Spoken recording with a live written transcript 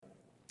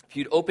If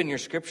you'd open your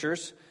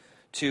scriptures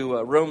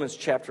to Romans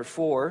chapter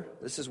 4,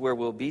 this is where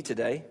we'll be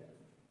today.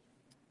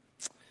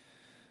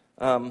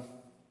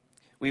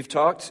 We've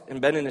talked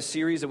and been in a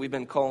series that we've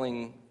been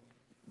calling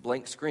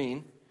Blank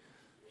Screen.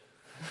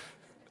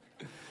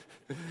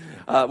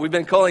 We've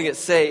been calling it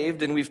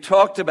Saved, and we've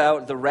talked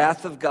about the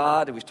wrath of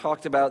God, and we've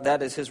talked about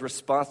that as his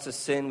response to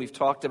sin. We've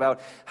talked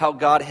about how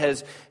God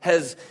has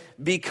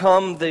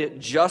become the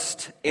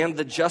just and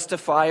the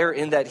justifier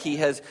in that he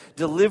has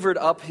delivered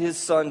up his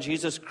Son,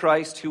 Jesus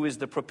Christ, who is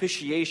the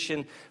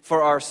propitiation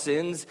for our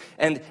sins.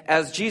 And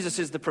as Jesus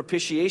is the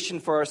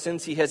propitiation for our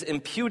sins, he has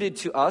imputed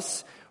to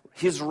us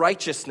his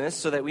righteousness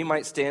so that we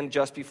might stand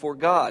just before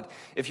God.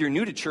 If you're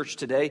new to church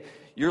today,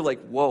 you're like,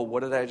 whoa,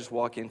 what did I just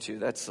walk into?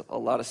 That's a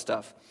lot of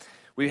stuff.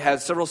 We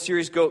had several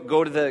series. Go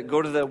to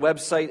the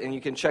website and you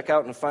can check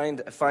out and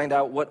find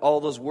out what all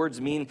those words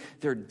mean.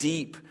 They're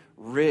deep,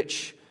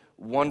 rich,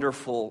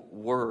 wonderful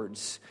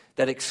words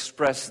that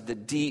express the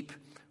deep,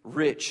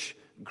 rich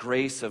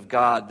grace of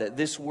God. That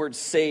this word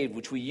saved,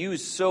 which we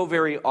use so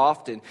very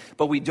often,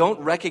 but we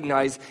don't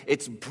recognize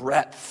its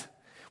breadth.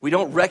 We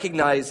don't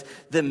recognize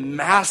the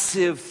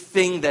massive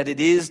thing that it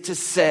is to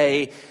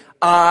say,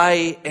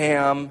 I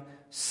am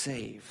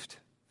saved.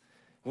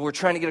 What we're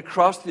trying to get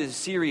across through this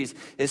series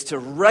is to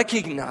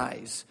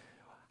recognize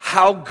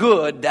how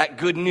good that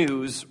good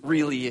news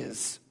really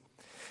is.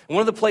 And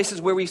one of the places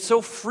where we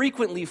so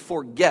frequently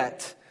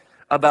forget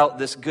about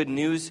this good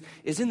news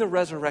is in the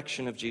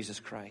resurrection of Jesus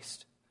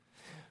Christ.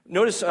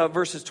 Notice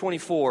verses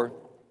 24,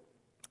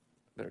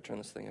 better turn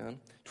this thing on,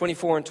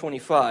 24 and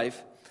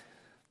 25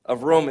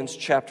 of Romans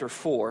chapter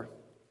 4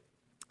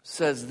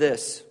 says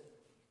this: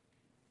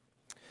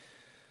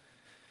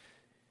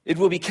 "It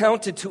will be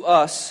counted to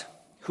us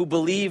who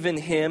believe in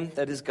him,"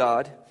 that is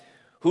God,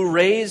 "who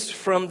raised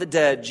from the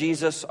dead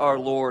Jesus our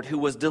Lord, who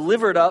was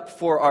delivered up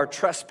for our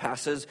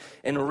trespasses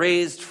and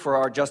raised for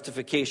our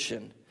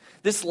justification."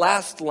 This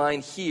last line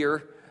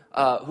here,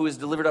 who is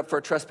delivered up for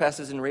our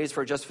trespasses and raised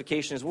for our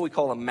justification, is what we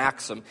call a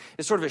maxim.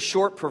 It's sort of a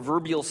short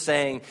proverbial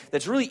saying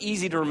that's really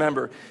easy to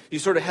remember. You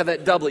sort of have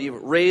that doublet. You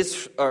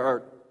raised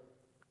or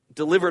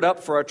delivered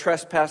up for our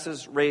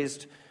trespasses,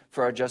 raised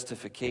for our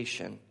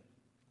justification.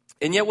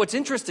 And yet what's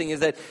interesting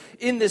is that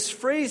in this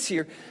phrase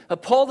here,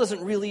 Paul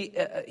doesn't really,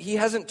 he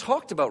hasn't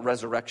talked about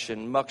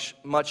resurrection much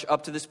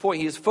up to this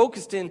point. He is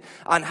focused in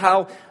on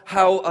how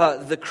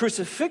the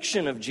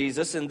crucifixion of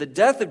Jesus and the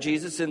death of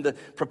Jesus and the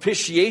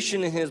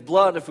propitiation in his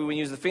blood, if we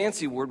use the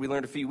fancy word we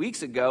learned a few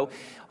weeks ago,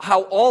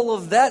 how all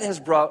of that has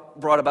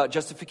brought about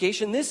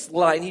justification. This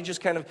line he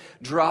just kind of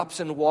drops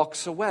and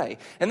walks away.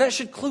 And that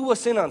should clue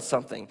us in on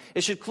something.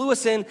 It should clue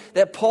us in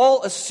that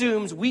Paul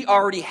assumes we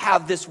already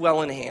have this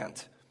well in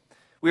hand.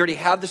 We already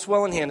have this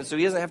well in hand, and so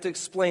he doesn't have to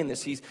explain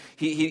this. He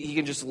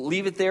can just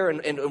leave it there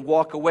and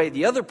walk away.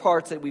 The other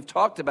parts that we've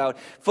talked about,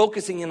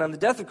 focusing in on the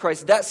death of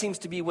Christ, that seems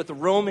to be what the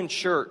Roman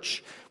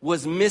church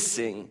was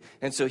missing,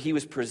 and so he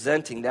was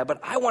presenting that. But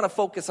I want to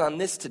focus on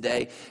this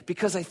today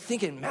because I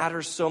think it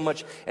matters so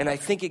much, and I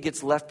think it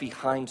gets left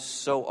behind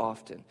so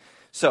often.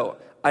 So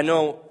I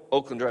know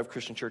Oakland Drive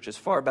Christian Church is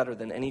far better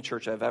than any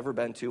church I've ever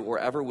been to or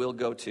ever will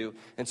go to.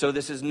 And so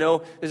this is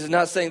not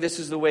saying this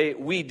is the way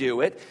we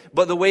do it,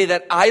 but the way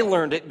that I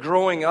learned it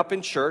growing up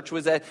in church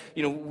was that,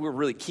 we're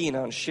really keen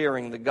on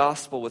sharing the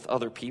gospel with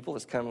other people.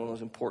 It's kind of one of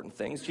those important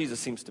things. Jesus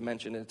seems to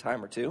mention it a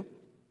time or two.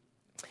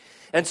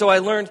 And so I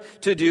learned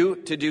to do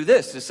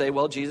this, to say,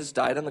 well, Jesus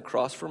died on the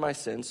cross for my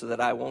sins so that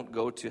I won't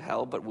go to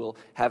hell, but will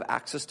have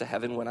access to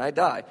heaven when I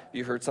die.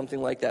 You heard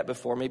something like that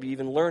before, maybe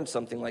even learned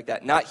something like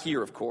that. Not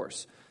here, of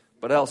course,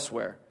 but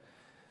elsewhere.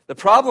 The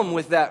problem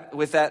with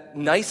that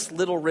nice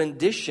little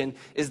rendition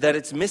is that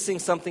it's missing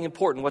something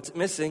important. What's it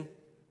missing?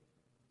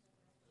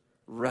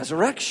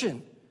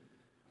 Resurrection.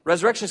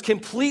 Resurrection is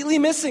completely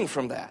missing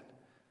from that.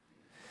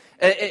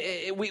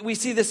 We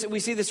see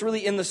this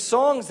really in the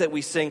songs that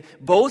we sing.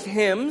 Both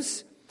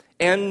hymns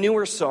and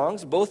newer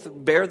songs both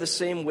bear the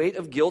same weight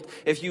of guilt.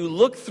 If you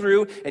look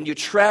through and you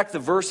track the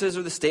verses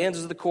or the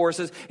stanzas or the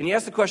choruses, and you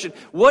ask the question,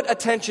 what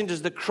attention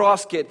does the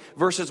cross get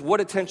versus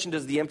what attention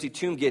does the empty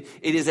tomb get?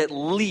 It is at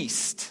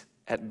least,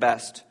 at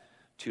best,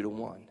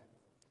 2-1.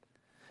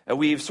 And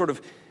we've sort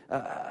of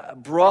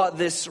brought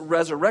this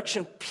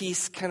resurrection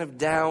piece kind of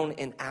down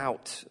and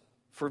out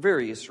for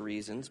various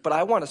reasons, but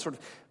I want to sort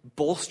of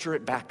bolster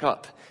it back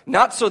up.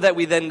 Not so that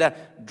we then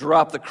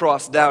drop the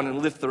cross down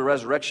and lift the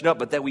resurrection up,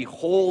 but that we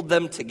hold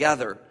them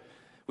together.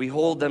 We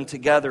hold them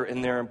together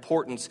in their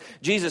importance.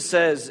 Jesus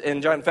says,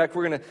 and John, in fact,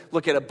 we're going to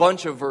look at a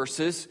bunch of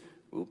verses.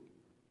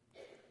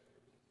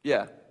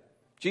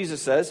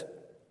 Jesus says,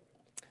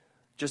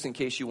 just in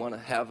case you want to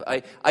have,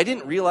 I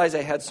didn't realize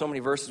I had so many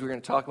verses we were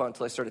going to talk about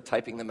until I started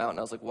typing them out, and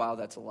I was like, wow,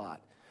 that's a lot.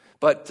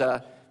 But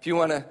if you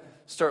want to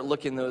start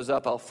looking those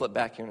up, I'll flip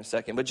back here in a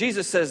second. But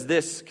Jesus says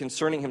this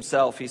concerning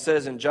himself. He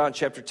says in John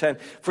chapter 10,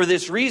 "For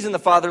this reason the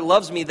Father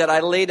loves me, that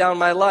I lay down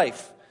my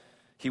life."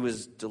 He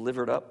was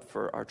delivered up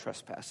for our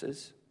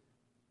trespasses.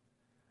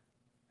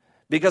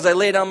 "Because I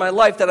lay down my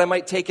life that I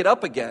might take it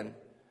up again."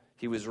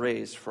 He was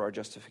raised for our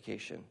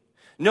justification.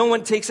 No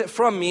one takes it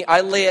from me.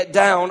 I lay it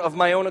down of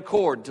my own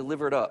accord,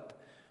 delivered up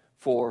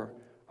for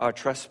our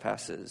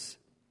trespasses.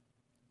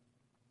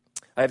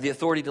 I have the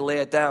authority to lay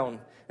it down,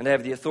 and I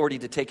have the authority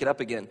to take it up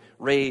again,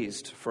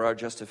 raised for our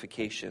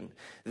justification.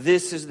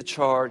 This is the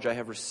charge I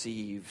have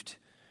received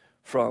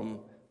from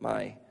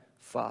my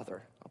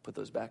Father. I'll put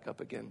those back up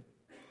again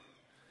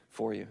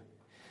for you.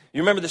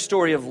 You remember the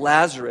story of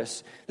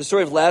Lazarus. The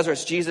story of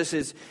Lazarus.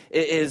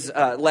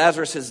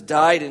 Lazarus has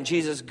died, and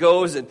Jesus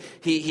goes and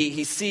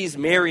he sees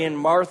Mary and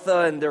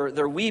Martha, and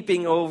they're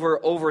weeping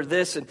over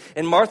this.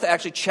 And Martha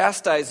actually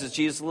chastises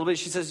Jesus a little bit.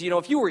 She says,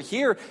 if you were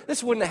here,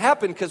 this wouldn't have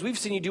happened because we've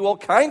seen you do all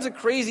kinds of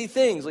crazy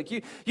things. Like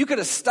you could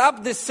have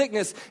stopped this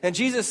sickness. And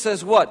Jesus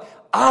says, what?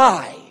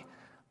 I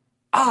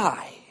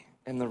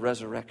am the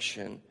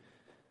resurrection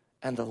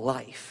and the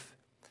life.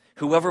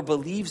 Whoever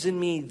believes in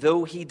me,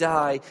 though he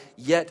die,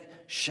 yet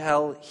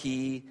shall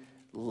he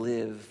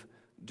live.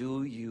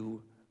 Do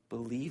you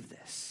believe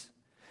this?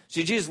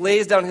 See, Jesus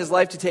lays down his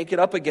life to take it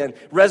up again.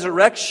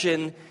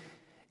 Resurrection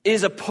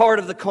is a part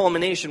of the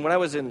culmination. When I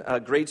was in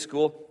grade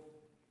school,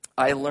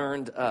 I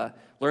learned how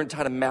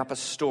to map a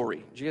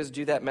story. Did you guys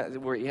do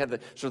that? Where you had the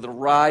sort of the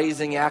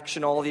rising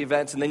action, all the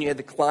events, and then you had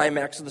the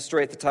climax of the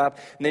story at the top,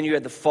 and then you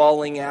had the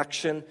falling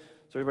action.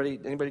 So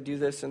anybody do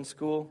this in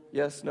school?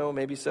 Yes, no,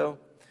 maybe so?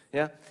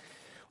 Yeah?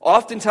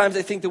 Oftentimes,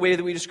 I think the way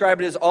that we describe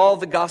it is all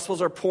the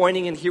Gospels are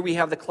pointing, and here we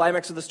have the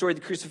climax of the story,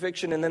 the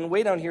crucifixion, and then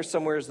way down here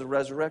somewhere is the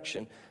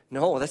resurrection.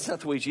 No, that's not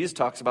the way Jesus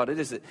talks about it,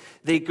 is it?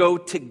 They go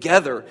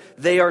together.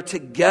 They are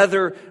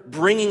together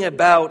bringing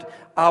about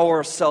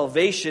our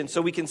salvation.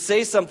 So we can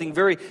say something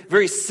very,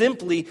 very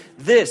simply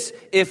this: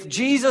 if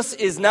Jesus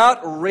is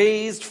not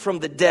raised from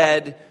the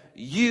dead,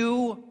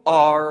 you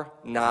are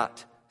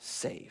not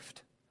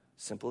saved.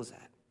 Simple as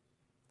that.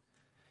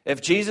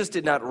 If Jesus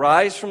did not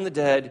rise from the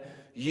dead,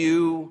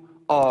 you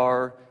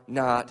are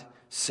not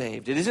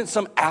saved. It isn't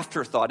some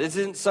afterthought. It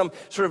isn't some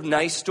sort of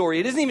nice story.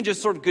 It isn't even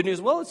just sort of good news.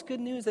 Well, it's good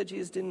news that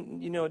Jesus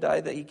didn't, die,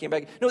 that he came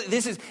back. No,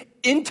 this is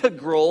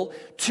integral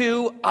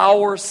to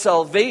our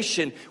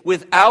salvation.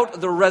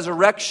 Without the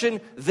resurrection,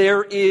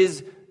 there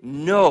is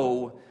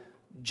no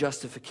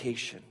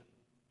justification.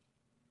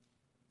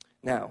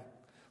 Now,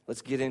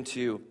 let's get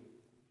into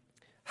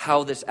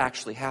how this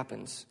actually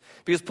happens.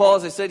 Because Paul,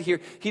 as I said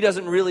here, he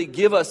doesn't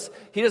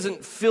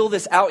fill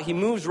this out. He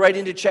moves right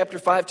into chapter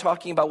 5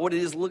 talking about what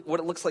it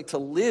looks like to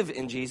live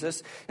in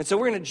Jesus. And so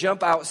we're going to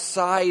jump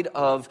outside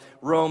of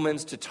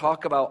Romans to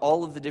talk about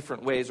all of the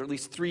different ways, or at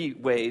least 3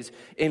 ways,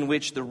 in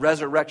which the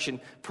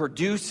resurrection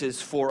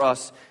produces for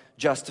us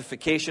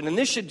justification. And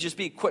this should just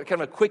be kind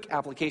of a quick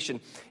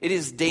application. It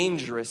is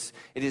dangerous.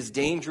 It is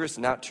dangerous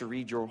not to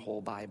read your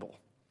whole Bible.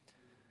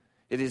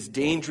 It is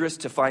dangerous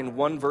to find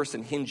one verse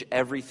and hinge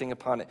everything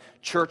upon it.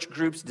 Church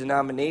groups,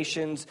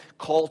 denominations,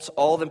 cults,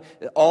 all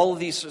of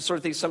these sort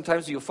of things.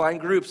 Sometimes you'll find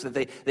groups that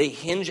they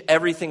hinge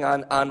everything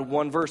on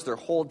one verse, their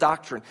whole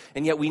doctrine.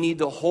 And yet we need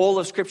the whole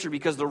of Scripture,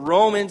 because the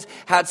Romans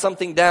had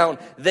something down.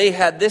 They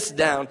had this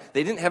down.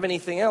 They didn't have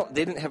anything else.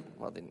 They didn't have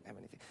anything.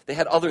 They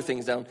had other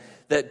things down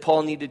that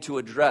Paul needed to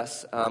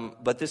address.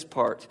 But this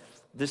part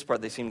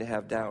they seem to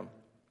have down.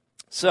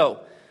 So,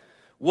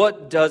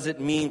 what does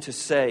it mean to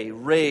say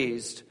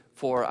raised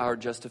for our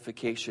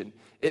justification?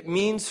 It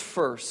means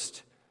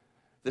first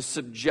the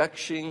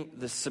subjecting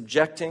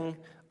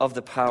of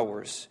the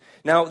powers.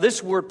 Now,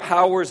 this word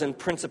powers and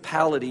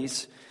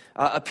principalities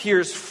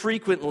appears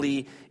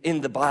frequently in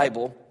the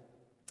Bible,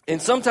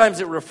 and sometimes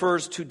it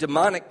refers to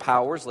demonic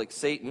powers like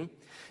Satan,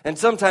 and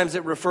sometimes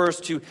it refers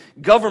to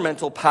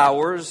governmental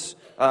powers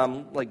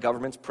like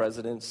governments,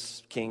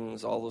 presidents,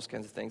 kings, all those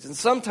kinds of things. And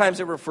sometimes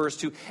it refers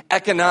to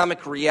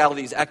economic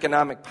realities,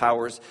 economic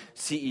powers,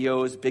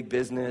 CEOs, big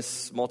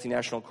business,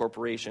 multinational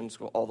corporations,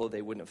 although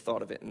they wouldn't have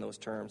thought of it in those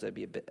terms. That'd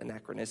be a bit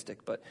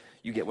anachronistic, but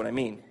you get what I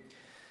mean.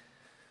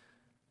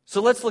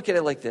 So let's look at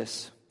it like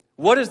this.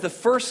 What is the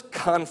first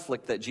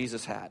conflict that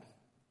Jesus had?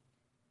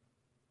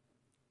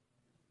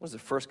 What was the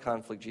first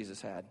conflict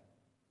Jesus had?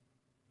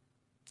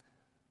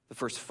 The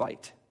first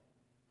fight.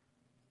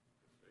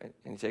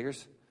 Any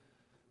takers?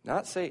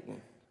 Not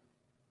Satan.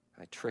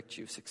 I tricked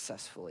you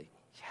successfully.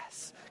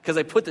 Yes. Because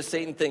I put the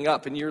Satan thing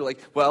up and you're like,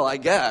 well, I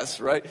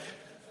guess, right?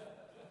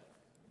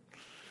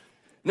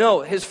 No,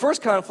 his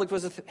first conflict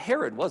was with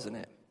Herod, wasn't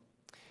it?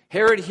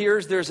 Herod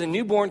hears there's a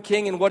newborn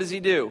king, and what does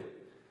he do?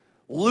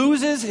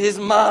 Loses his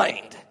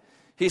mind.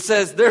 He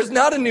says, there's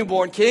not a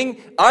newborn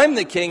king. I'm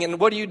the king. And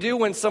what do you do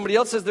when somebody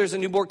else says there's a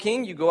newborn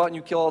king? You go out and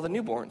you kill all the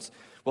newborns.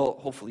 Well,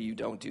 hopefully you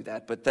don't do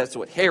that, but that's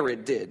what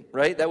Herod did,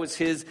 right? That was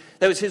his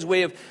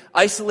way of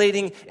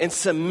isolating and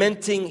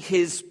cementing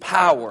his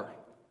power.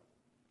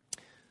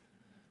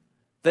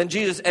 Then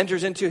Jesus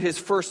enters into his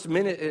first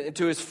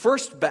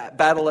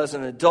battle as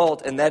an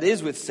adult, and that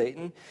is with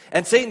Satan.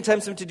 And Satan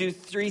tempts him to do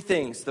 3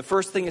 things. The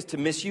first thing is to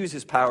misuse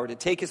his power, to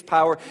take his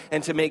power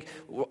and to make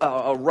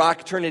a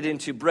rock turn it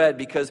into bread,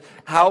 because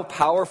how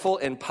powerful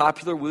and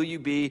popular will you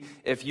be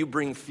if you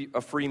bring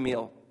a free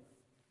meal?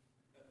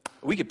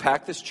 We could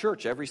pack this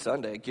church every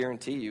Sunday, I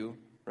guarantee you,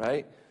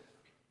 right?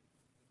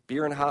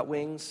 Beer and hot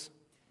wings.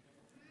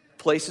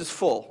 place is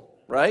full,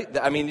 right?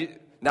 I mean,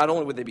 not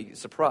only would they be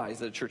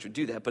surprised that a church would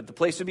do that, but the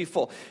place would be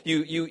full.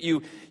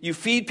 You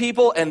feed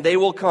people and they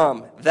will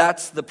come.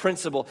 That's the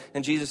principle.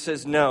 And Jesus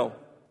says, no,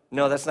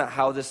 that's not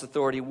how this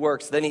authority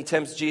works. Then he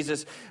tempts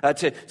Jesus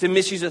to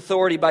misuse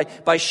authority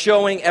by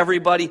showing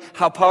everybody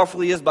how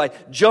powerful he is by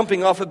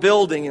jumping off a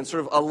building and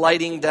sort of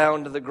alighting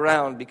down to the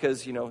ground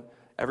because,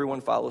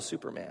 everyone follows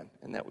Superman,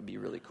 and that would be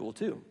really cool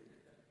too.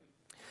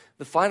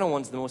 The final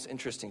one's the most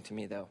interesting to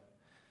me, though.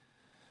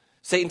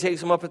 Satan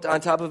takes him up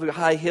on top of a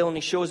high hill, and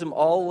he shows him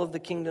all of the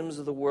kingdoms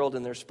of the world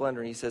in their splendor,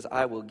 and he says,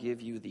 I will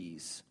give you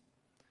these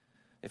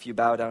if you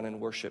bow down and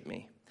worship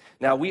me.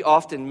 Now, we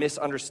often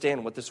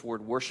misunderstand what this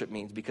word worship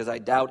means because I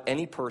doubt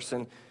any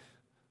person,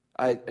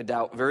 I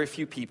doubt very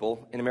few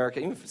people in America,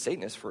 even if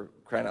Satanists, for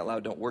crying out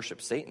loud, don't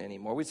worship Satan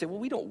anymore. We'd say, well,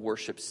 we don't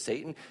worship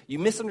Satan. You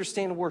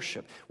misunderstand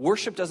worship.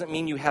 Worship doesn't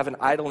mean you have an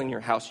idol in your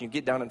house and you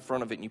get down in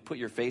front of it and you put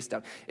your face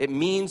down. It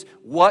means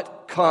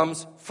what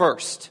comes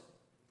first.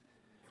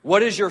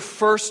 What is your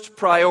first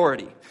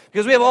priority?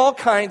 Because we have all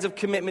kinds of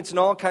commitments and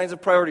all kinds of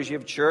priorities. You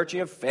have church, you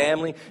have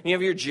family, you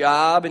have your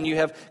job, and you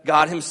have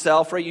God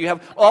himself, right? You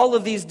have all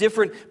of these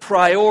different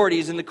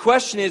priorities. And the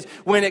question is,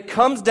 when it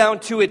comes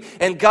down to it,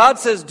 and God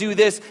says do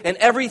this, and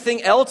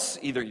everything else,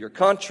 either your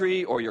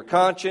country or your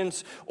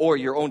conscience or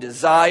your own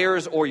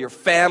desires or your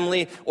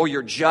family or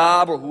your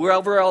job or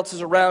whoever else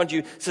is around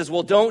you says,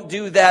 well, don't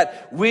do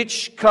that.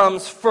 Which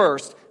comes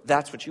first?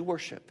 That's what you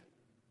worship.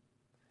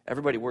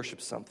 Everybody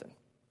worships something.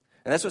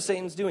 And that's what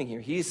Satan's doing here.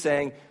 He's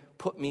saying,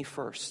 put me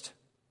first.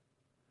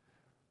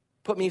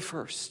 Put me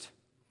first.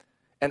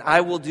 And I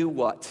will do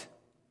what?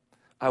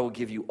 I will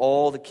give you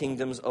all the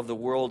kingdoms of the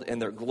world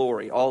and their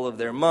glory, all of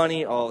their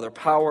money, all of their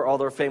power, all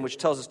their fame, which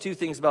tells us two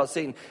things about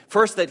Satan.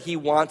 First, that he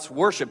wants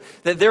worship,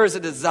 that there is a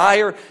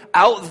desire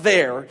out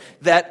there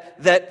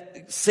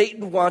that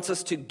Satan wants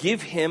us to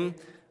give him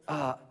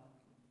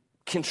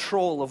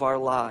control of our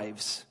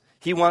lives.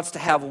 He wants to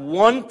have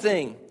one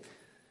thing.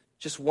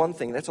 Just one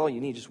thing. That's all you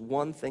need. Just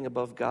one thing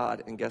above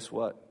God. And guess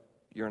what?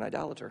 You're an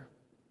idolater.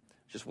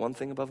 Just one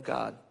thing above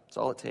God. That's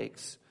all it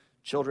takes.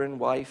 Children,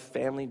 wife,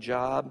 family,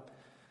 job,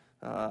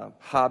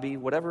 hobby,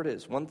 whatever it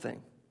is. One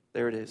thing.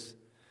 There it is.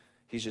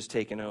 He's just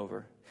taken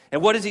over.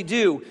 And what does he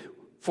do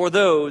for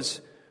those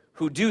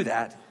who do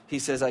that? He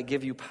says, I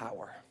give you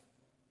power.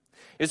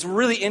 It's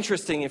really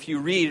interesting if you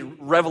read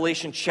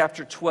Revelation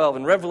chapter 12.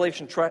 And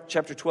Revelation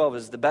chapter 12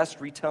 is the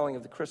best retelling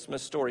of the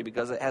Christmas story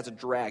because it has a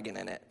dragon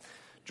in it.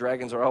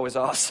 Dragons are always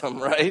awesome,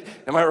 right?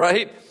 Am I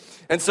right?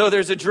 And so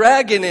there's a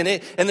dragon in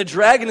it, and the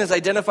dragon is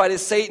identified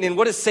as Satan. And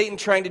what is Satan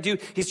trying to do?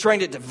 He's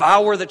trying to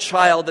devour the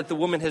child that the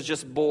woman has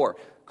just bore.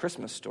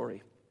 Christmas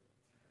story.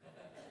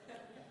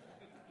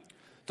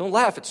 Don't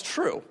laugh, it's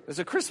true. It's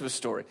a Christmas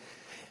story.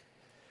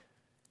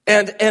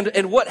 And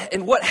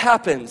what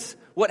happens?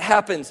 What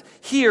happens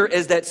here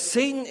is that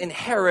Satan and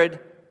Herod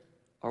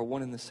are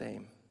one and the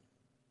same.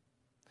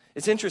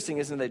 It's interesting,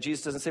 isn't it, that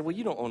Jesus doesn't say, well,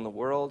 you don't own the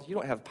world. You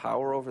don't have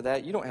power over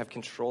that. You don't have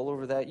control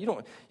over that. You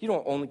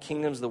don't own the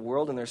kingdoms of the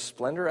world and their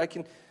splendor.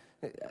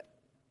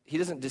 He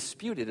doesn't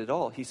dispute it at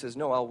all. He says,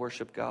 no, I'll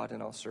worship God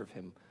and I'll serve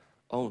him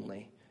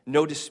only.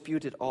 No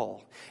dispute at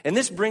all. And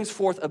this brings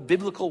forth a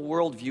biblical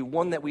worldview,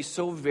 one that we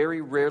so very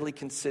rarely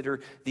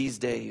consider these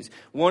days,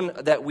 one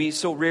that we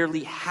so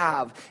rarely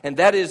have, and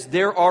that is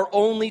there are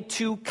only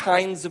two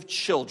kinds of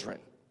children.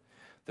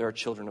 There are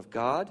children of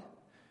God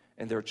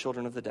and there are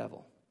children of the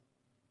devil.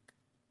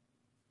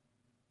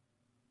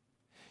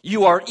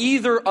 You are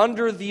either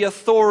under the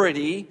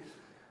authority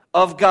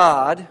of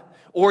God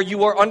or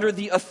you are under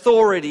the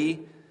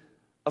authority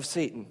of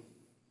Satan.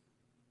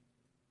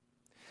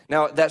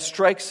 Now, that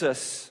strikes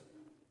us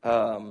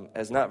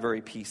as not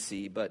very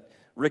PC, but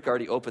Rick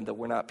already opened the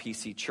We're Not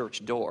PC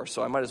church door,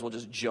 so I might as well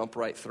just jump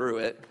right through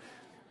it.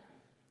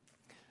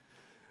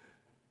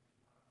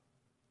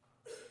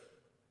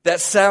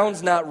 That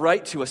sounds not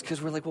right to us because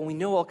we're like, well, we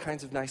know all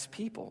kinds of nice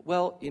people.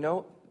 Well,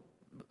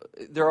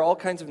 there are all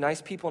kinds of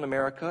nice people in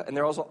America, and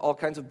there are also all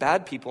kinds of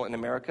bad people in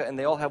America, and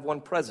they all have one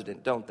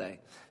president, don't they?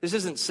 This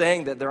isn't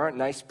saying that there aren't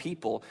nice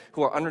people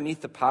who are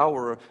underneath the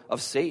power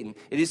of Satan.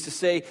 It is to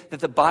say that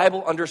the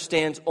Bible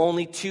understands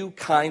only two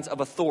kinds of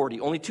authority,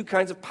 only two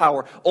kinds of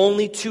power,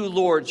 only two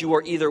lords. You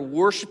are either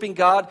worshiping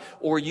God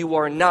or you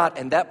are not,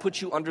 and that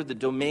puts you under the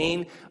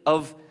domain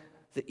of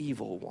the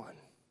evil one.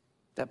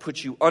 That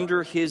puts you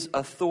under his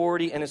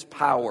authority and his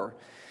power.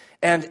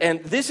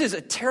 And this is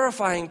a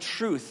terrifying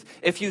truth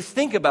if you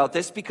think about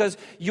this, because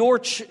your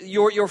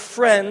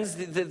friends,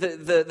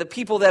 the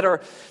people that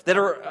are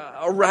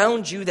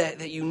around you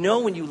that you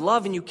know and you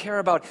love and you care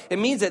about, it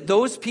means that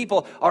those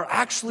people are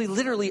actually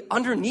literally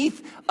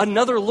underneath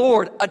another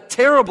Lord, a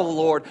terrible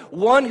Lord,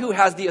 one who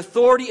has the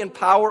authority and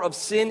power of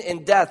sin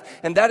and death,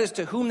 and that is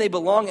to whom they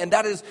belong, and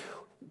that is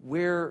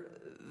where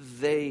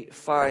they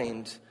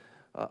find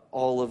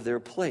all of their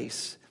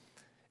place.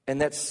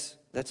 And that's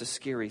a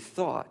scary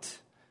thought.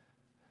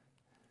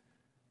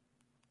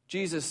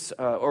 Jesus,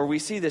 or we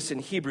see this in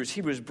Hebrews.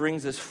 Hebrews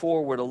brings this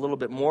forward a little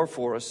bit more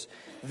for us.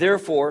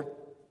 Therefore,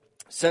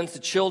 since the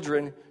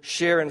children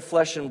share in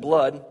flesh and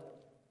blood,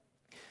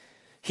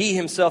 He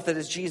himself, that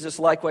is Jesus,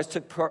 likewise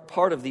took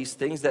part of these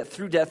things, that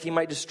through death he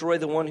might destroy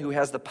the one who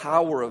has the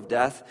power of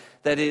death,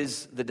 that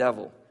is, the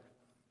devil,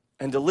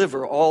 and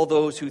deliver all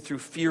those who through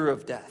fear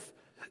of death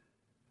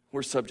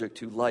were subject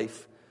to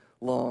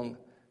lifelong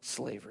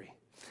slavery.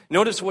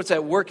 Notice what's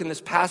at work in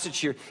this passage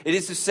here. It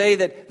is to say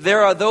that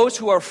there are those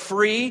who are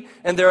free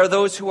and there are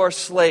those who are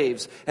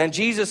slaves. And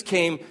Jesus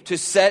came to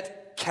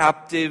set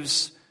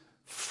captives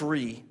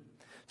free,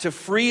 to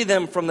free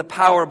them from the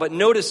power. But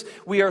notice,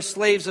 we are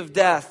slaves of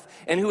death.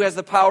 And who has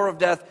the power of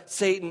death?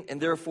 Satan. And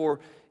therefore,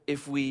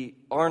 if we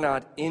are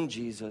not in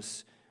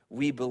Jesus,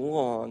 we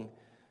belong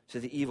to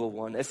the evil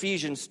one.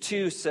 Ephesians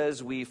 2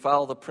 says we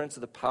follow the prince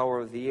of the power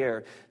of the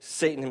air.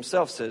 Satan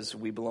himself says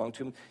we belong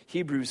to him.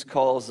 Hebrews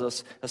calls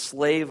us a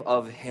slave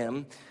of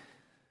him.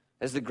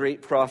 As the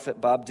great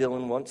prophet Bob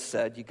Dylan once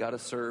said, you got to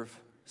serve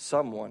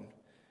someone.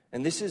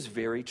 And this is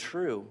very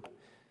true.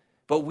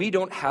 But we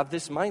don't have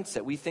this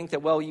mindset. We think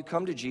that, well, you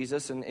come to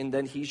Jesus and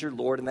then he's your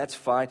Lord and that's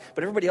fine.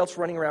 But everybody else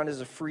running around is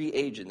a free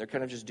agent. They're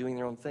kind of just doing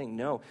their own thing.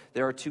 No,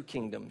 there are two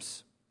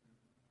kingdoms.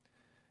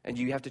 And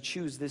you have to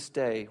choose this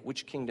day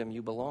which kingdom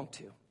you belong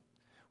to,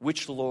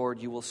 which Lord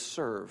you will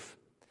serve.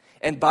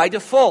 And by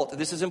default,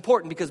 this is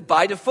important because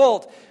by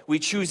default, we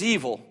choose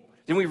evil.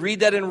 Didn't we read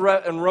that in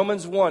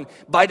Romans 1?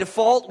 By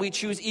default, we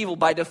choose evil.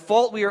 By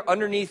default, we are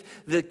underneath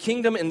the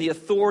kingdom and the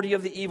authority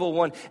of the evil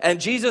one.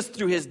 And Jesus,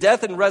 through his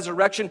death and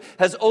resurrection,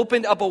 has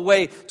opened up a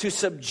way to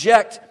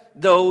subject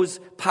those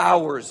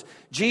powers.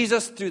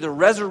 Jesus, through the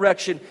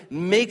resurrection,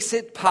 makes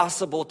it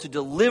possible to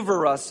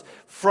deliver us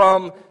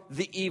from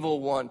the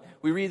evil one.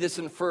 We read this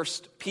in 1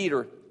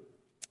 Peter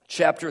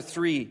chapter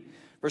 3.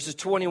 Verses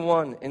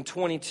 21 and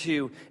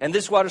 22. And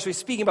this water, so he's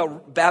speaking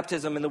about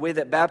baptism and the way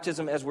that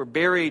baptism, as we're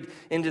buried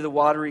into the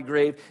watery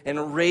grave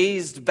and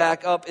raised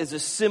back up, is a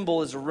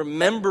symbol, is a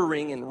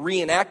remembering and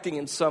reenacting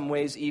in some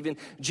ways even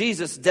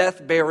Jesus'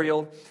 death,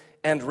 burial,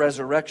 and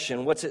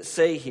resurrection. What's it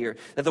say here?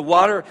 That the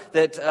water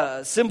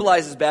that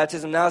symbolizes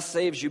baptism now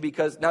saves you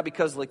because, not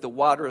because like the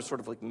water is sort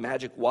of like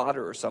magic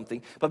water or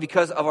something, but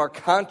because of our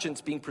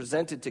conscience being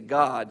presented to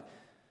God.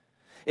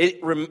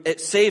 It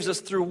saves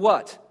us through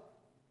what?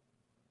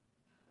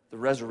 The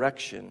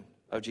resurrection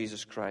of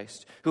Jesus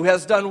Christ, who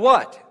has done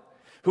what?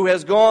 Who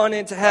has gone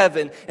into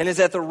heaven and is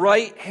at the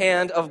right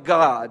hand of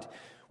God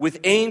with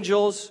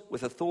angels,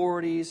 with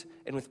authorities,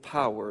 and with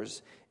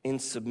powers in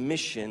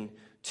submission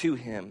to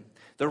him.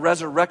 The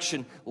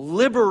resurrection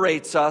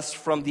liberates us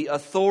from the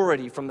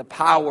authority, from the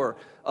power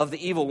of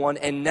the evil one,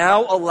 and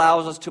now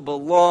allows us to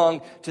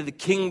belong to the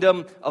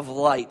kingdom of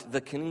light,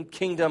 the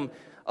kingdom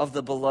of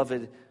the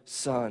beloved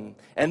Son.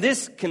 And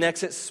this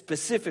connects it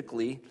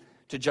specifically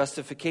to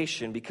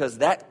justification, because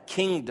that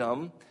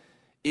kingdom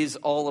is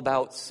all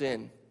about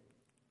sin.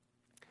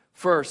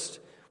 First,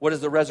 what does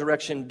the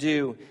resurrection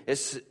do?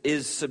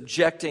 Is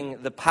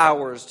subjecting the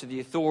powers to the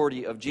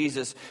authority of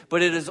Jesus,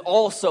 but it is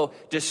also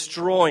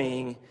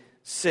destroying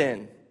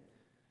sin.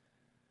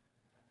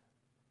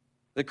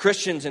 The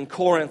Christians in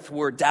Corinth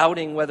were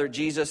doubting whether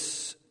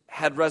Jesus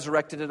had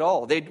resurrected at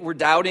all. They were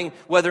doubting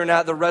whether or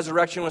not the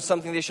resurrection was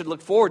something they should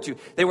look forward to.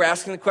 They were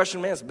asking the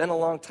question, man, it's been a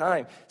long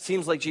time.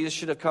 Seems like Jesus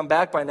should have come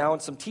back by now.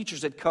 And some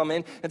teachers had come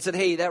in and said,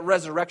 hey, that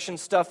resurrection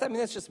stuff,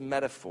 that's just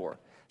metaphor.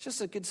 It's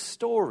just a good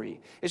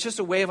story. It's just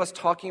a way of us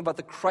talking about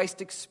the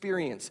Christ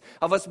experience,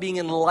 of us being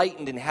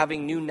enlightened and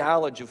having new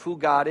knowledge of who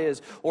God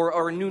is,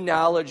 or new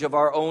knowledge of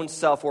our own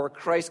self, or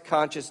Christ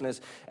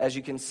consciousness. As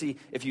you can see,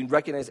 if you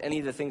recognize any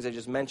of the things I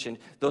just mentioned,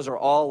 those are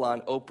all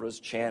on Oprah's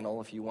channel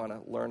if you want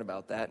to learn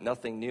about that.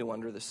 Nothing new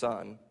under the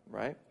sun,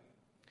 right?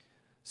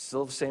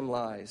 Still the same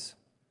lies.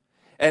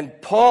 And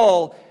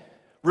Paul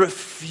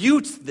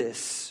refutes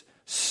this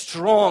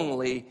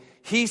strongly.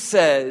 He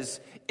says,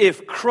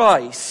 if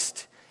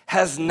Christ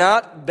has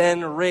not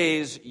been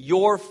raised,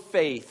 your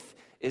faith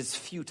is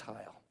futile.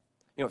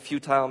 You know what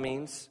futile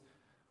means?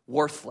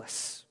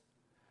 Worthless.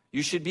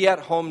 You should be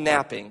at home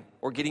napping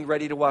or getting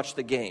ready to watch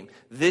the game.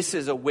 This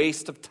is a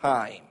waste of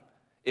time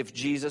if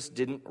Jesus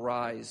didn't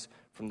rise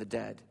from the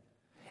dead.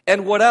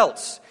 And what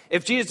else?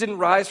 If Jesus didn't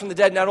rise from the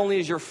dead, not only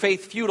is your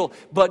faith futile,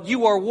 but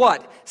you are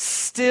what?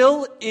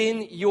 Still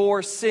in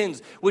your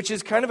sins, which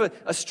is kind of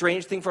a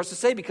strange thing for us to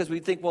say, because we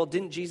think, well,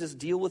 didn't Jesus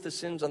deal with the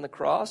sins on the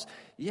cross?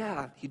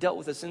 Yeah, he dealt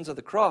with the sins of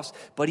the cross,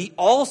 but he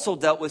also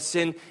dealt with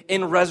sin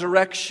in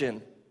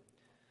resurrection.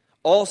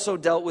 Also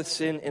dealt with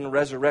sin in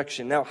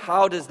resurrection. Now,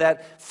 how does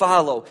that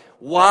follow?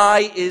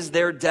 Why is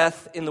there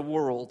death in the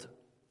world?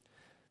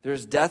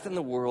 There's death in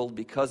the world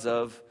because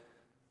of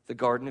the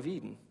Garden of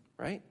Eden,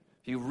 right?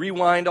 If you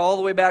rewind all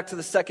the way back to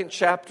the second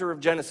chapter of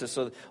Genesis,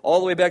 so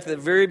all the way back to the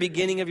very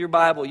beginning of your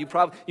Bible, you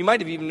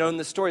might have even known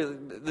this story.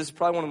 This is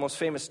probably one of the most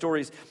famous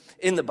stories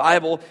in the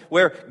Bible,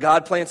 where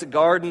God plants a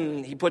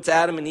garden, he puts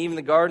Adam and Eve in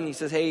the garden, he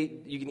says, hey,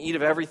 you can eat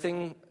of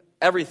everything,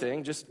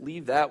 just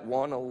leave that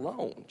one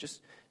alone.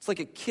 It's like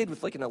a kid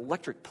with like an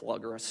electric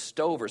plug or a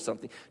stove or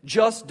something.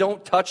 Just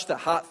don't touch the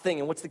hot thing.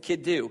 And what's the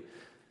kid do?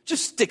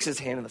 Just sticks his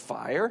hand in the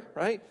fire,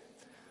 right?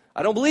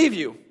 I don't believe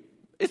you.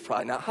 It's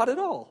probably not hot at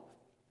all.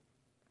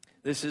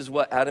 This is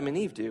what Adam and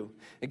Eve do.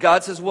 And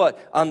God says what?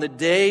 On the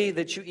day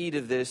that you eat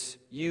of this,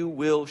 you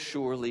will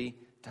surely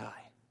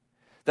die.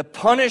 The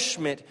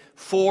punishment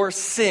for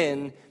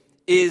sin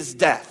is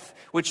death,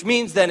 which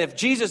means then if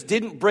Jesus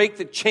didn't break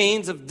the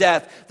chains of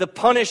death, the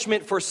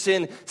punishment for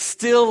sin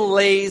still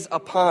lays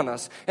upon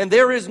us. And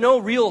there is no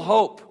real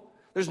hope.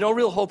 There's no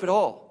real hope at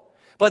all.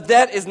 But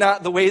that is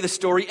not the way the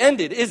story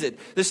ended, is it?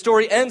 The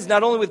story ends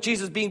not only with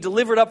Jesus being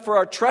delivered up for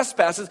our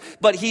trespasses,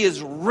 but he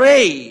is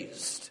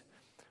raised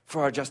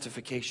for our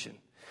justification.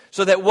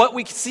 So that what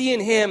we see in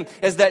him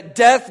is that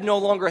death no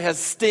longer has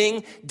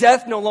sting,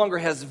 death no longer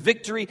has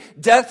victory,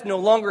 death no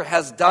longer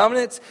has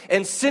dominance,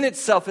 and sin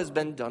itself has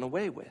been done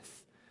away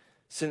with.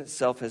 Sin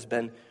itself has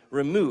been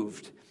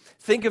removed.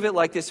 Think of it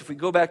like this. If we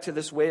go back to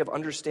this way of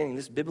understanding,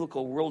 this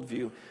biblical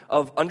worldview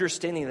of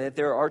understanding that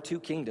there are two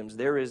kingdoms.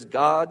 There is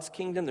God's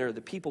kingdom. There are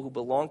the people who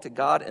belong to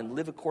God and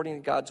live according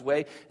to God's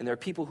way. And there are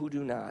people who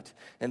do not.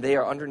 And they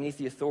are underneath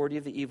the authority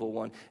of the evil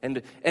one.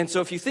 And so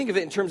if you think of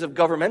it in terms of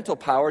governmental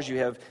powers, you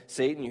have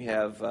Satan, you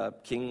have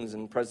kings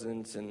and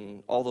presidents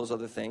and all those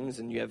other things.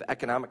 And you have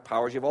economic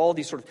powers. You have all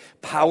these sort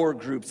of power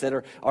groups that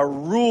are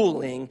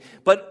ruling.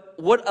 But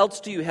what else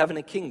do you have in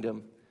a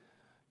kingdom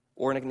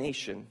or in a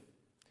nation?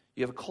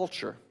 You have a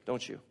culture,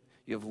 don't you?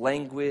 You have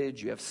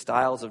language, you have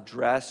styles of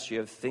dress, you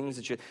have things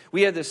that you...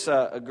 We had this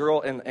a girl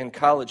in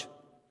college,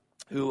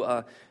 who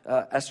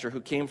Esther,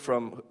 who came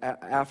from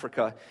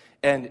Africa,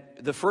 and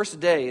the first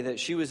day that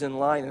she was in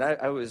line, and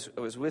I was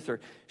with her,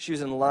 she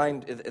was in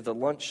line at the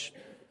lunch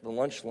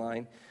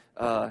line,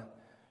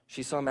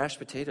 she saw mashed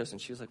potatoes, and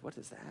she was like, "What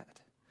is that?"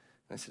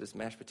 And I said, "It's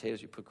mashed potatoes,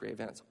 you put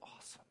gravy on it, it's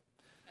awesome."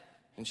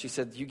 And she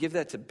said, "You give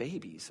that to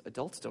babies.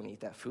 Adults don't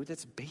eat that food,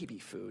 that's baby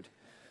food."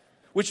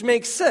 Which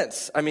makes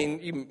sense. I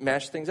mean, you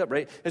mash things up,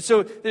 right? And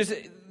so there's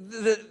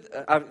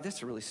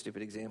that's a really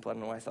stupid example. I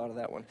don't know why I thought of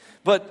that one.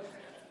 But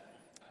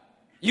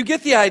you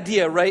get the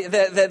idea, right?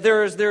 That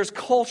there's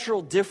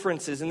cultural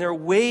differences and there are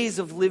ways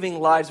of living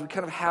lives. We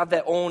kind of have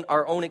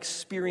our own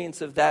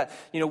experience of that.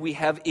 You know, we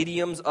have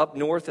idioms up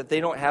north that they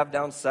don't have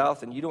down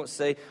south, and you don't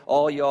say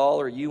all y'all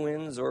or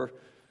you'ins or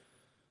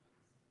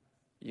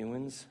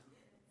you'ins.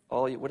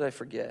 What did I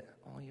forget?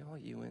 All y'all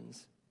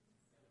you'ins.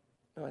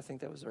 No, I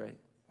think that was right.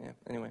 Yeah.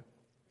 Anyway.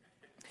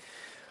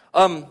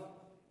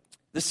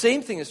 The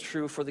same thing is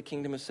true for the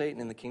kingdom of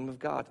Satan and the kingdom of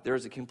God. There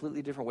is a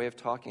completely different way of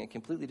talking, a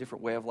completely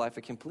different way of life,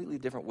 a completely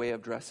different way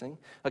of dressing,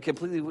 a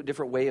completely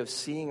different way of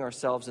seeing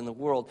ourselves in the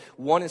world.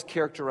 One is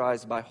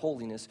characterized by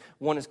holiness,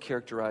 one is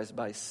characterized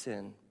by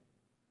sin.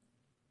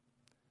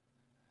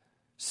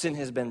 Sin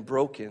has been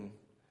broken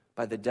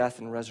by the death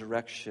and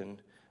resurrection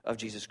of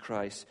Jesus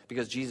Christ,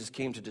 because Jesus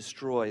came to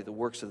destroy the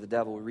works of the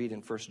devil. We read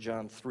in 1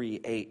 John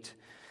 3:8.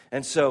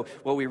 And so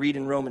what we read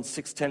in Romans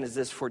 6:10 is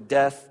this: for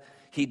death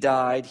he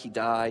died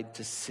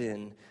to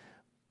sin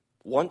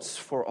once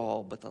for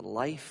all, but the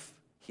life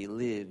he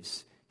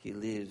lives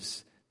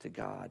to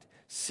God.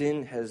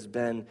 Sin has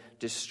been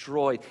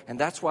destroyed. And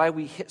that's why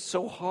we hit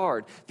so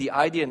hard the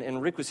idea,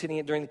 and Rick was hitting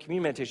it during the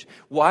communion meditation,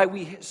 why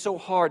we hit so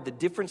hard the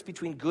difference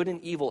between good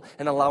and evil,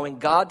 and allowing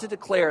God to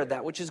declare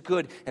that which is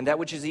good and that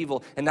which is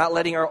evil, and not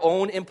letting our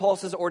own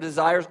impulses or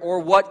desires or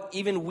what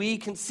even we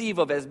conceive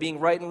of as being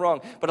right and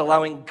wrong, but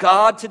allowing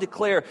God to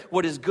declare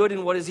what is good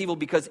and what is evil.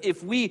 Because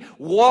if we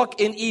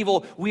walk in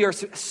evil, we are,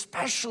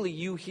 especially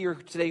you here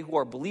today who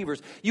are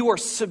believers, you are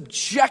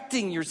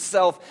subjecting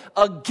yourself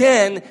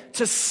again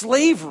to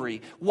slavery.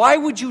 Why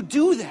would you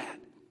do that?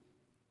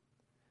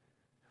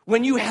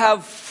 When you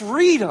have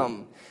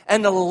freedom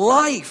and a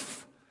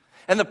life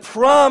and the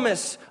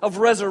promise of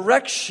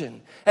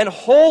resurrection and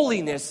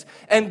holiness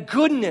and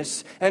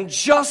goodness and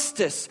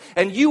justice,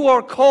 and you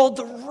are called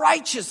the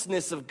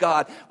righteousness of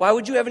God, why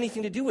would you have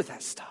anything to do with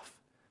that stuff?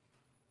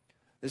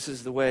 This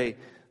is the way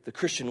the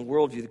Christian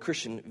worldview, the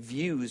Christian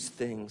views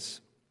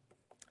things.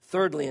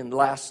 Thirdly and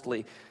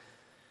lastly,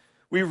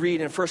 we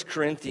read in 1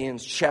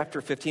 Corinthians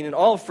chapter 15, and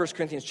all of 1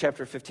 Corinthians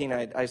chapter 15,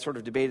 I sort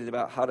of debated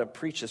about how to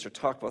preach this or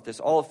talk about this.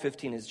 All of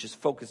 15 is just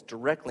focused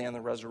directly on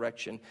the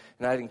resurrection,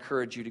 and I'd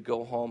encourage you to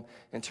go home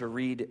and to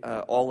read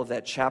all of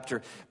that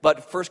chapter.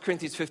 But 1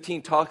 Corinthians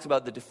 15 talks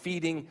about the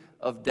defeating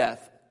of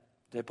death.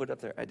 Did I put it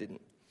up there? I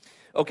didn't.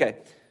 Okay.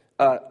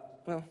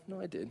 Well, no,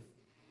 I did.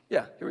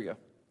 Yeah, here we go.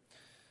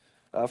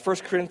 1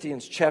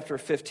 Corinthians chapter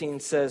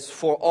 15 says,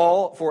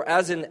 For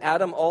as in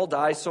Adam all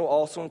die, so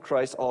also in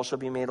Christ all shall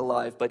be made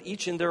alive, but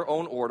each in their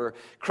own order.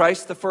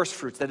 Christ the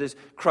firstfruits, that is,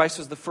 Christ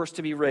was the first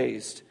to be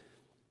raised.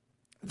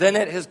 Then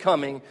at his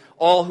coming,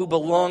 all who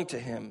belong to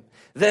him.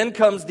 Then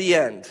comes the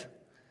end,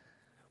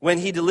 when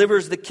he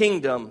delivers the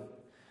kingdom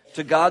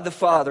to God the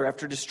Father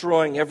after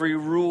destroying every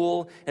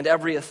rule and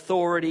every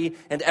authority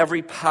and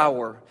every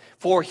power.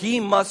 For he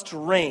must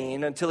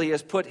reign until he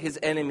has put his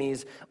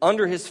enemies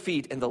under his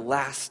feet, and the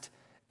last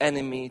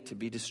enemy to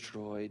be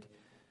destroyed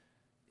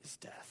is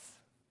death.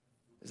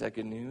 Is that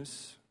good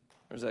news?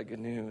 Or is that good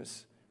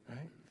news?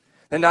 Right?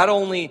 And not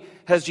only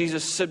has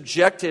Jesus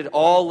subjected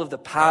all of the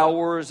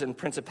powers and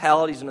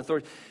principalities and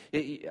authorities,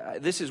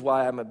 this is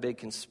why I'm a big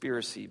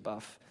conspiracy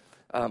buff.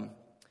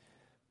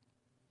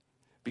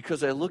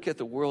 because I look at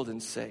the world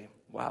and say,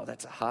 wow,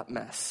 that's a hot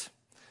mess.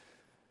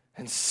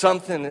 And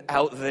something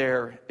out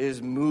there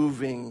is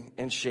moving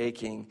and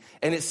shaking.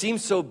 And it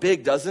seems so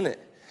big, doesn't it?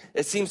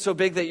 It seems so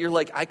big that you're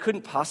like, I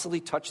couldn't possibly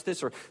touch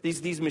this, or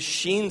these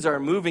machines are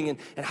moving, and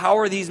how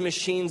are these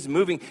machines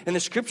moving? And the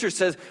scripture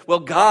says, well,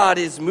 God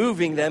is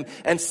moving them,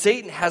 and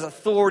Satan has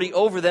authority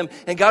over them,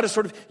 and God is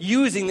sort of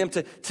using them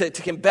to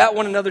combat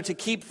one another, to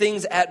keep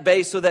things at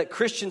bay so that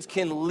Christians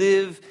can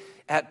live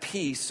at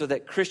peace, so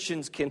that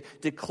Christians can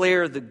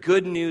declare the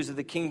good news of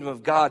the kingdom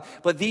of God.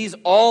 But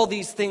all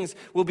these things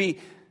will be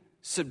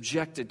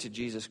subjected to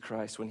Jesus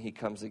Christ when he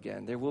comes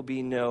again. There will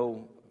be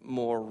no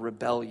more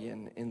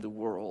rebellion in the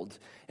world,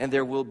 and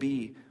there will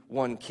be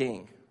one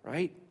king,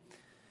 right?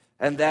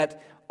 And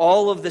that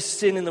all of the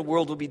sin in the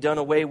world will be done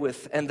away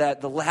with, and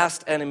that the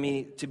last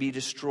enemy to be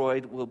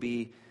destroyed will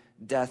be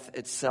death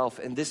itself.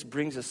 And this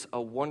brings us a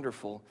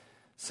wonderful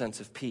sense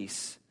of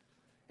peace.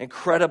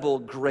 Incredible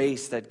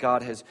grace that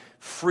God has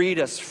freed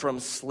us from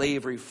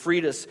slavery,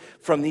 freed us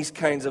from these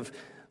kinds of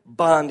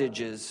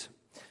bondages.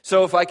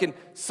 So if I can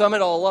sum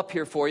it all up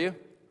here for you,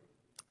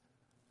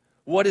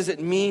 what does it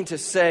mean to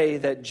say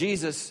that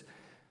Jesus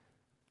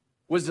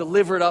was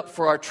delivered up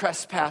for our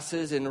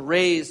trespasses and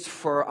raised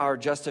for our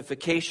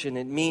justification?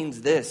 It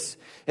means this.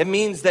 It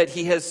means that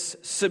he has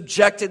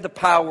subjected the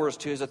powers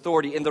to his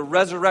authority. In the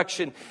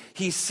resurrection,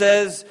 he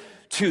says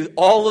to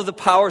all of the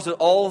powers of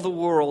all of the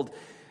world,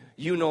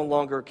 you no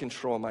longer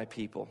control my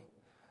people.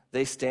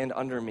 They stand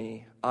under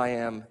me. I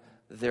am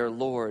their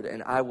Lord,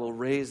 and I will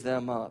raise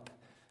them up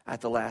at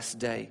the last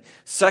day.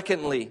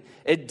 Secondly,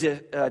 it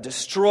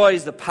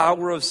destroys the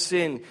power of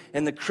sin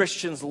in the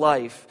Christian's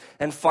life.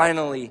 And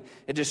finally,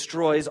 it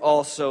destroys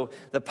also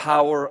the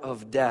power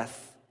of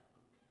death.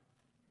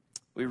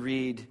 We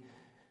read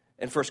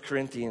in 1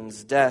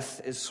 Corinthians,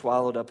 death is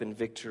swallowed up in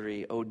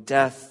victory. O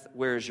death,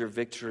 where is your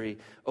victory?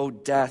 O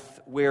death,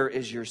 where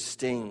is your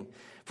sting?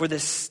 For the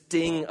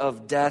sting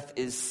of death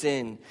is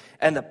sin,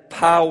 and the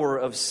power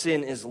of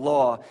sin is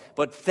law.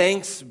 But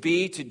thanks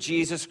be to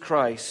Jesus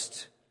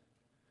Christ,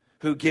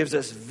 who gives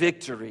us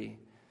victory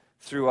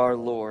through our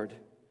Lord.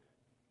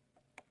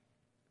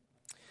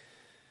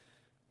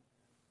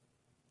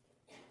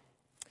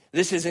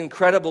 This is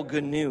incredible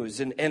good news.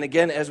 And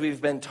again, as we've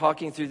been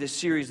talking through this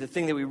series, the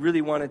thing that we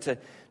really wanted to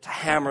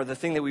hammer, the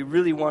thing that we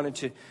really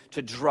wanted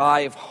to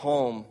drive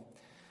home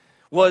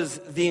was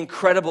the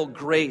incredible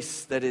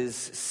grace that is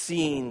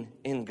seen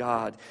in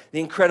God. The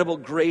incredible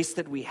grace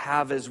that we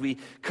have as we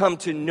come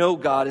to know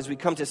God, as we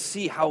come to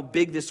see how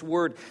big this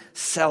word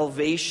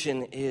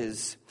salvation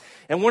is.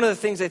 And one of the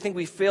things I think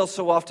we fail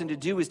so often to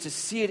do is to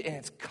see it in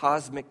its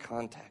cosmic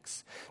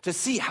context, to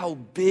see how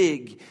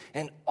big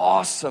and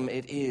awesome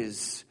it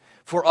is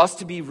for us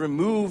to be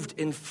removed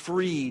and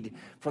freed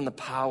from the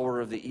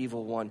power of the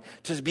evil one,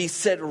 to be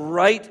set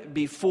right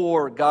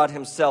before God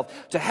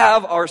himself, to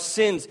have our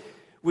sins,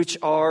 which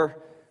are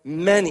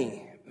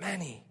many,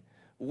 many,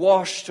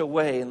 washed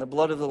away in the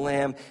blood of the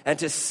Lamb, and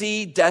to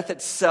see death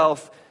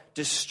itself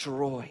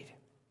destroyed.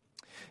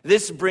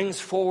 This brings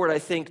forward, I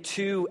think,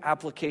 two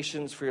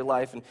applications for your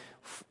life and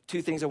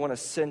two things I want to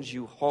send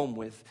you home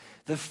with.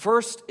 The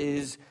first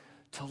is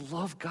to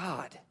love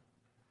God.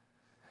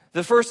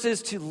 The first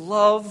is to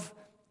love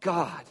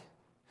God.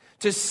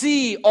 To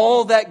see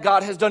all that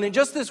God has done in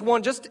just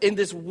in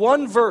this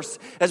one verse,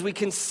 as we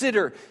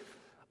consider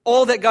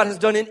all that God has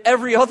done in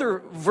every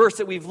other verse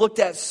that we've looked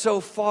at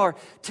so far,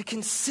 to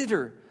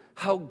consider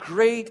how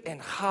great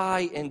and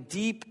high and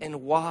deep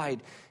and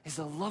wide is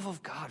the love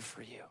of God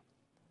for you.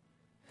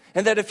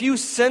 And that if you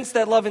sense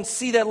that love and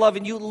see that love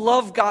and you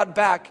love God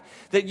back,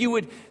 that you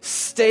would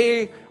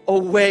stay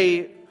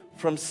away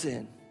from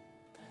sin.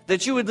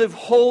 That you would live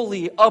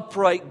holy,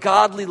 upright,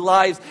 godly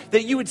lives.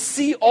 That you would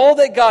see all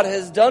that God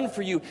has done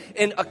for you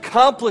in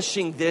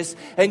accomplishing this.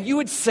 And you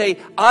would say,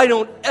 I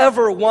don't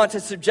ever want to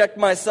subject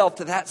myself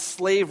to that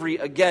slavery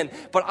again.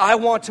 But I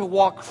want to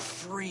walk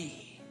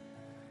free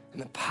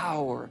in the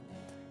power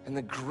and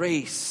the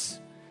grace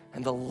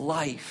and the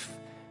life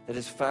that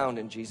is found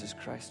in Jesus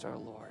Christ our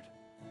Lord.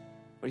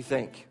 What do you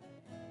think?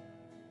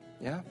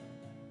 Yeah?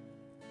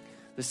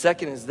 The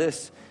second is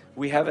this.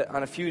 We have it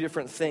on a few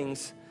different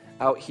things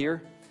out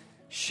here.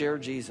 Share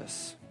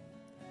Jesus.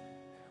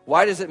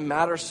 Why does it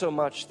matter so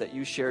much that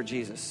you share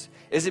Jesus?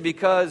 Is it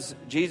because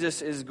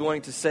Jesus is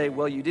going to say,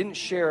 well, you didn't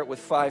share it with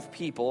 5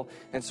 people,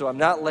 and so I'm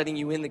not letting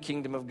you in the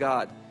kingdom of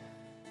God?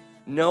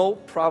 No,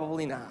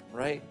 probably not,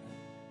 right?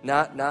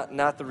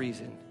 Not the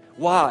reason.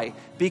 Why?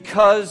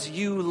 Because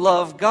you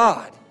love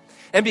God.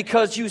 And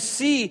because you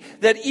see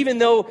that even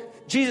though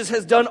Jesus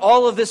has done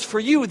all of this for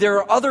you, there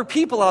are other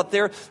people out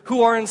there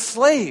who are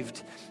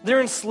enslaved. They're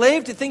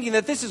enslaved to thinking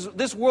that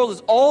this world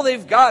is all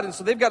they've got, and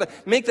so they've got to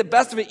make the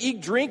best of it,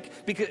 eat, drink,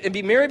 and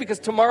be merry because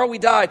tomorrow we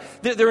die.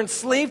 They're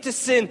enslaved to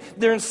sin.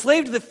 They're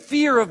enslaved to the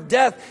fear of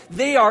death.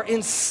 They are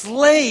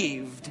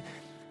enslaved,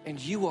 and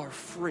you are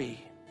free.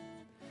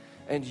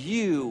 And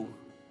you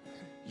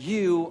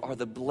are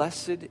the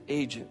blessed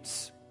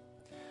agents.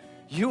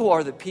 You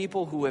are the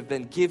people who have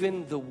been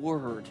given the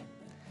word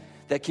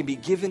that can be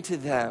given to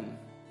them,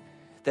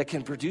 that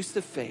can produce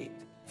the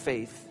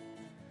faith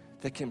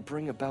that can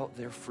bring about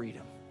their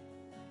freedom.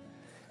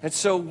 And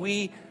so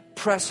we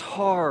press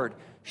hard.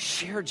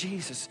 Share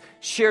Jesus.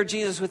 Share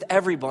Jesus with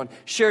everyone.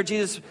 Share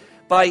Jesus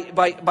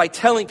by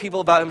telling people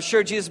about him.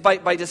 Share Jesus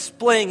by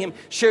displaying him.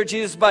 Share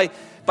Jesus by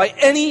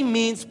any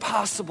means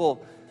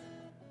possible,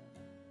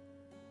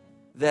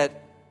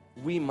 that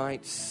we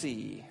might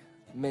see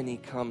many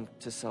come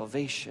to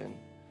salvation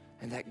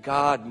and that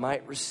God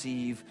might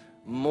receive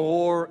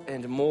more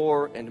and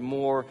more and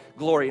more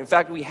glory. In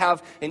fact, we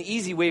have an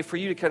easy way for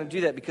you to kind of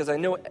do that, because I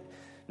know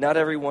not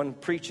everyone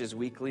preaches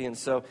weekly, and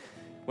so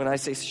when I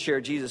say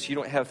share Jesus, you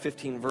don't have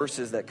 15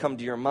 verses that come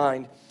to your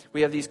mind.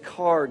 We have these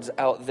cards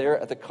out there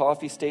at the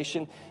coffee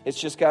station. It's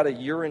just got a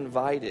 "You're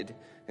invited,"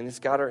 and it's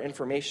got our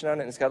information on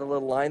it, and it's got a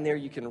little line there.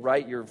 You can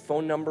write your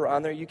phone number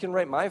on there. You can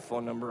write my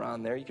phone number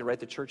on there. You can write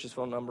the church's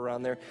phone number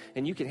on there,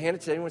 and you can hand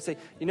it to anyone and say,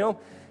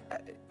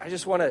 I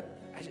just want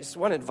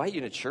to invite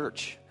you to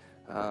church.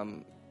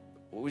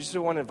 We just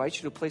want to invite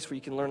you to a place where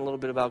you can learn a little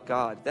bit about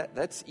God.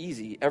 That's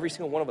easy. Every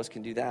single one of us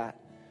can do that.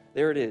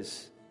 There it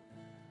is.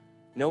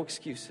 No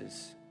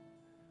excuses.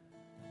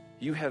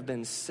 You have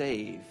been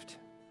saved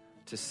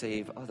to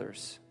save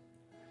others.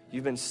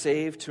 You've been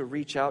saved to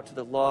reach out to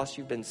the lost.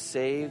 You've been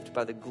saved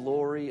by the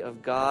glory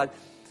of God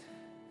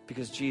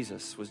because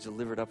Jesus was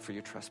delivered up for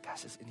your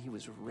trespasses and he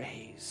was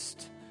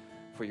raised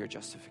for your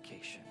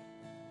justification.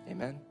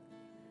 Amen?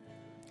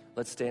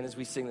 Let's stand as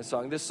we sing the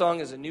song. This song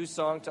is a new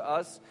song to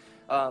us.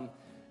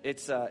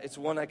 It's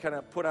one I kind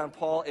of put on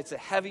Paul. It's a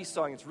heavy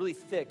song. It's really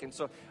thick. And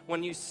so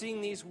when you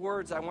sing these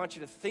words, I want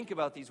you to think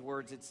about these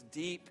words. It's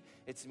deep.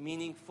 It's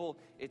meaningful.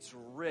 It's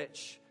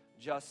rich,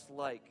 just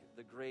like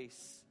the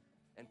grace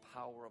and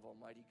power of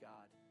Almighty God.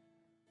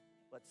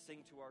 Let's sing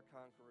to our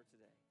conqueror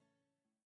today.